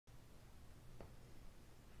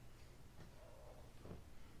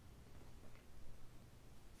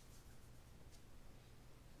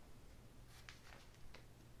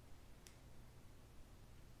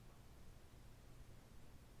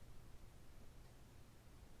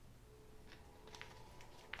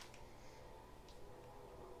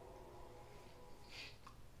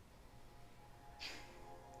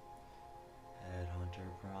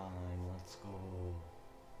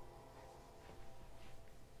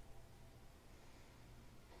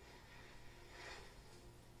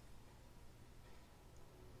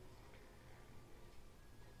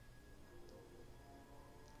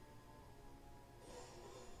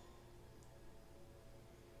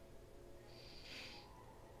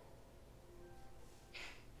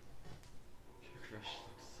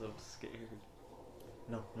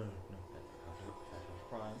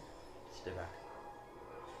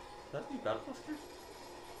that the battle buster?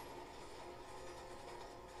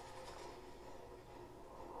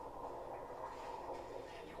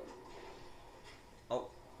 Oh.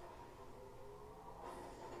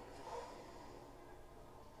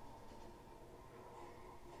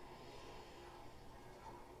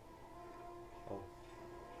 Oh.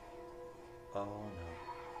 Oh no.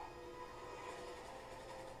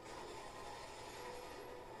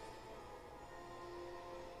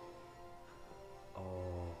 Oh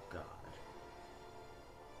god.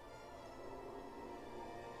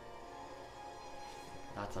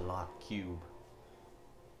 That's a lot cube.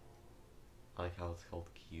 I like how it's called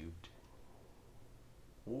cubed.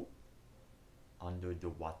 Ooh. Under the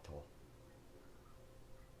water.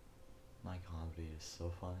 My comedy is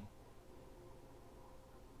so funny.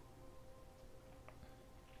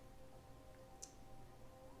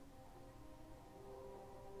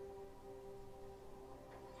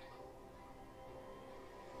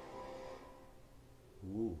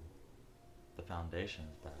 Ooh. The foundation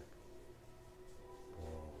is back.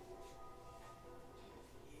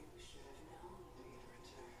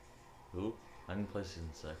 Oh. Ooh. I can play season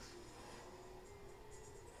 6.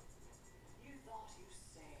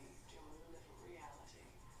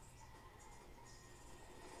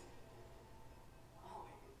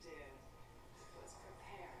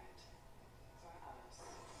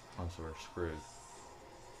 Oh, so we're screwed.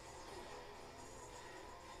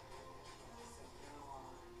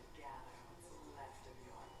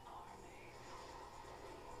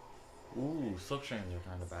 Ooh, silk strings are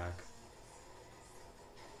kind of back.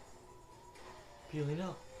 Peeling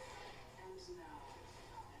up.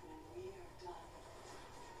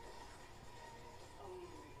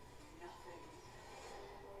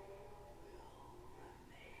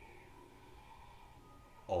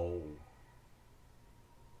 Oh.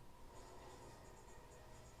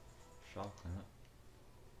 Shock limit.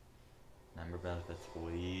 Member benefits,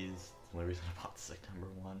 please. It's the only reason I bought September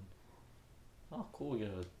 1. Oh, cool. We get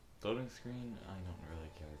a loading screen. I don't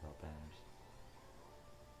really care about banners.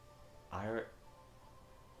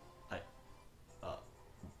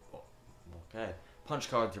 Okay. Punch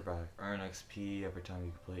cards are back. Earn XP every time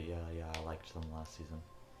you complete. Yeah, I liked them last season.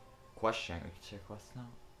 Quest sharing. We can share quests now.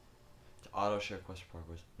 To auto share quest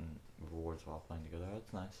progress and rewards while playing together.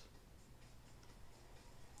 That's nice.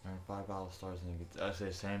 Earn 5 battle stars and you get actually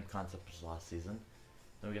the same concept as last season.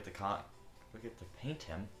 Then we get to paint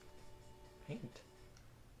him. Paint.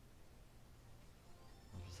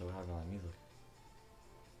 So what happened to my music?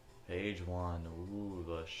 Page 1. Ooh,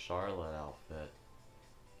 the Charlotte outfit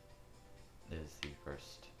is the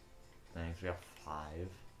first thing. So we got 5.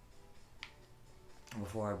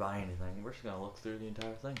 Before I buy anything, we're just gonna look through the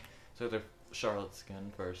entire thing. So the Charlotte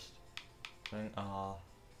skin first thing.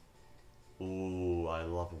 Ooh, I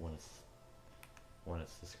love it when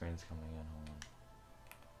it's the screens coming in. Hold on.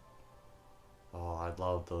 Oh, I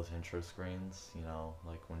love those intro screens. You know,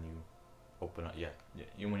 like when you open up. Yeah,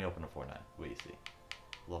 when you open a Fortnite, what you see.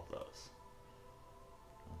 Love those.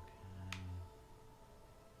 Okay.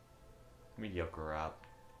 Mediocre wrap.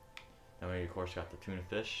 Then we of course got the tuna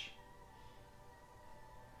fish.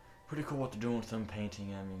 Pretty cool what they're doing with them, painting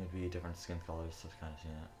them. You could be different skin colors, so I've kind of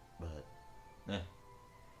seen it, but yeah.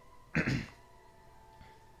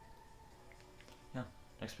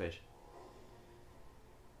 Next page.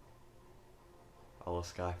 Oh, the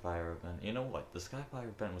Skyfire event. You know what? The Skyfire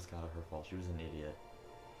event was kind of her fault. She was an idiot.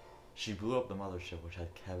 She blew up the mothership, which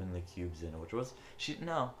had Kevin the Cubes in it, which was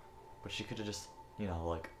but she could have just, you know,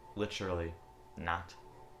 like literally not.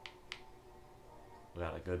 We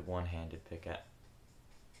got a good one-handed pick at.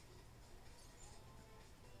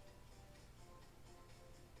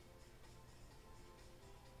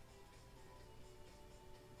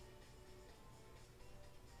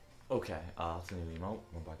 Okay, that's a new emote.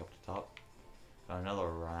 We're back up to top. Got another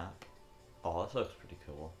wrap. Oh, this looks pretty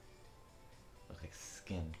cool. Looks like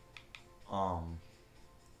skin.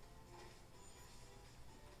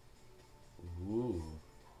 Ooh.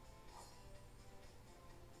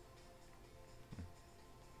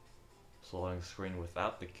 Slowing screen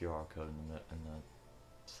without the QR code in the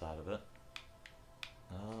side of it.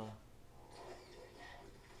 Oh,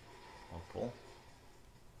 cool.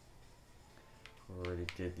 We already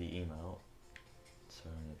did the emote, so I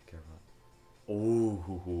don't need to care about.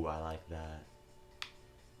 Ooh, I like that.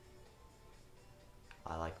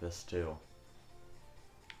 I like this too.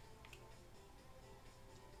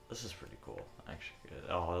 This is pretty cool, actually.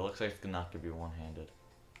 Oh, it looks like it's not gonna be one-handed.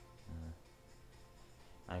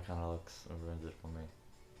 That kind of ruins it for me.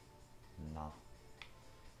 Nah.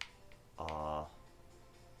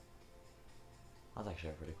 That's actually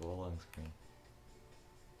a pretty cool loading screen.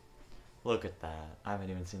 Look at that. I haven't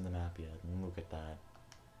even seen the map yet. And look at that.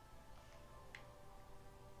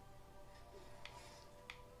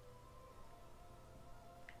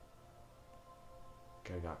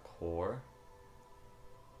 Okay, I got Core.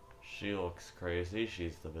 She looks crazy.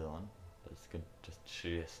 She's the villain. That's good.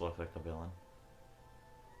 She just looks like the villain.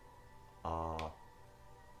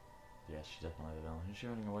 Yeah, she's definitely the villain. Who's she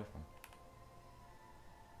running away from?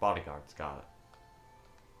 Bodyguards, got it.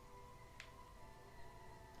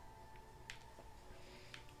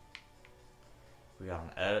 We got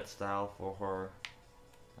an edit style for her.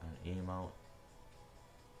 An emote.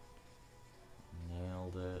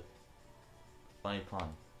 Nailed it. Funny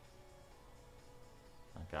pun.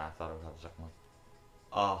 Okay, I thought I would have a second one.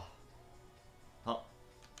 Oh,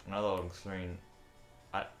 another loading screen.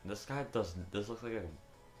 This guy doesn't. This looks like a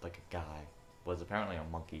guy, but it's apparently a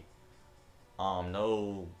monkey.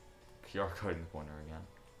 No QR code in the corner again.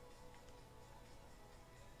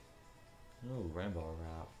 Ooh, rainbow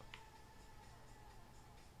wrap.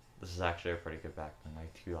 This is actually a pretty good back bling. I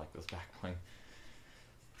do like this back bling.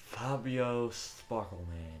 Fabio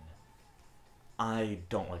Sparkleman. I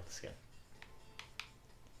don't like the skin,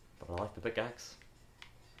 but I like the pickaxe.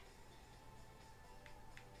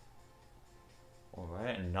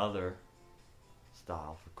 Alright, another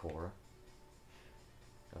style for Core.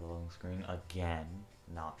 Got a loading screen again,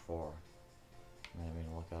 not for. I'm not even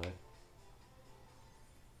gonna look at it.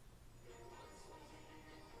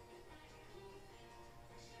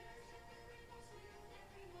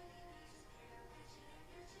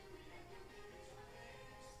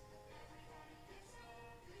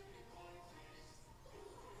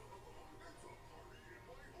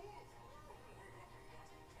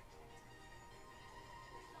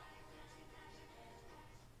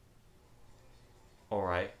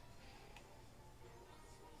 Alright.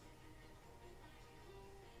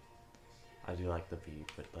 I do like the beat,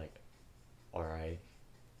 but like, alright.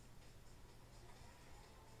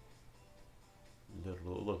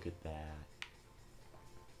 Look at that.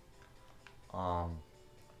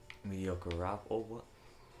 Mediocre rap. Oh, what?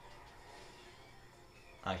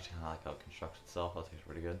 I actually kinda like how it constructs itself. I think it's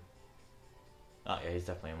pretty good. Oh yeah, he's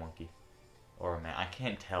definitely a monkey. Or a man. I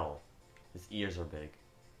can't tell. His ears are big.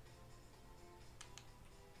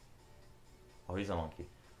 Oh, he's a monkey.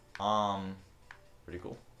 Pretty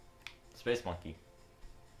cool. Space monkey.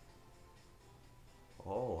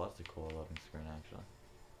 Oh, that's a cool loading screen, actually.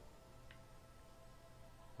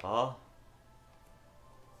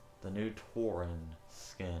 The new Tauren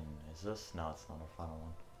skin. Is this? No, it's not a final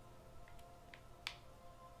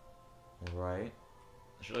one. Right.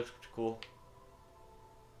 She looks pretty cool.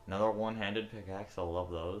 Another one-handed pickaxe. I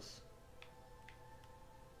love those.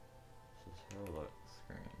 This is her look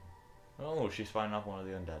screen. Oh, she's fighting off one of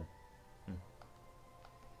the undead.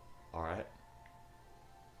 Alright.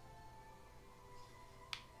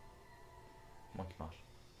 Monkey Mosh.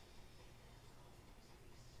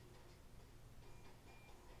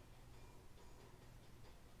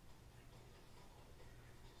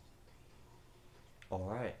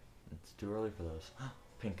 Alright. It's too early for those.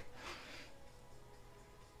 Pink.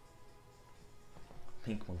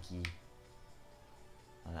 Pink monkey.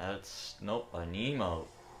 An edit. Nope, an emote.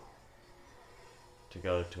 To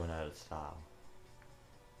go to an edit style.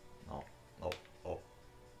 No. Oh. Oh.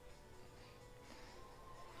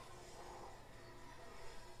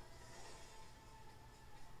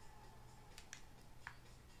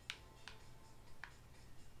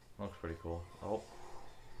 Looks pretty cool. Oh.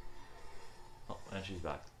 Oh, and she's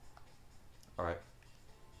back. Alright.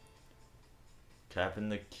 Kevin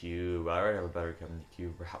the Cube. I already have a better Kevin the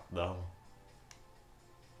Cube rap though.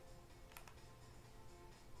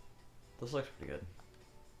 This looks pretty good.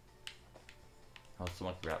 Oh, it's the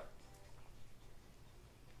monkey rap.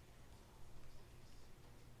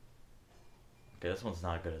 Okay, this one's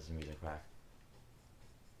not good as a music pack.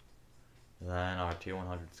 Then our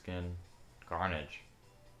T100 skin, Carnage.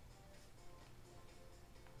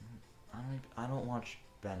 I don't watch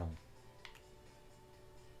Venom.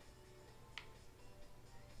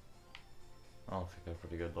 I don't think that's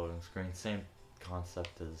pretty good loading screen. Same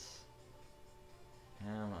concept as.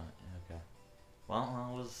 Yeah, okay.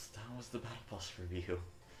 Well, that was the Battle Bus review.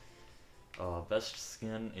 Best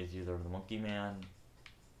skin is either the Monkey Man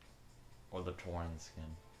or the Tauren skin.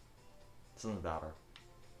 This isn't better.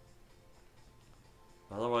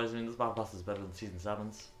 But otherwise, I mean, this Battle Bus is better than Season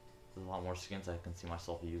 7's. There's a lot more skins I can see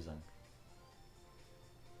myself using.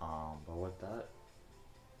 But with that,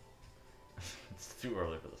 it's too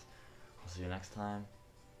early for this. I'll see you next time,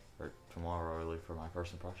 or tomorrow early for my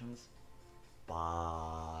first impressions.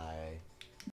 Bye.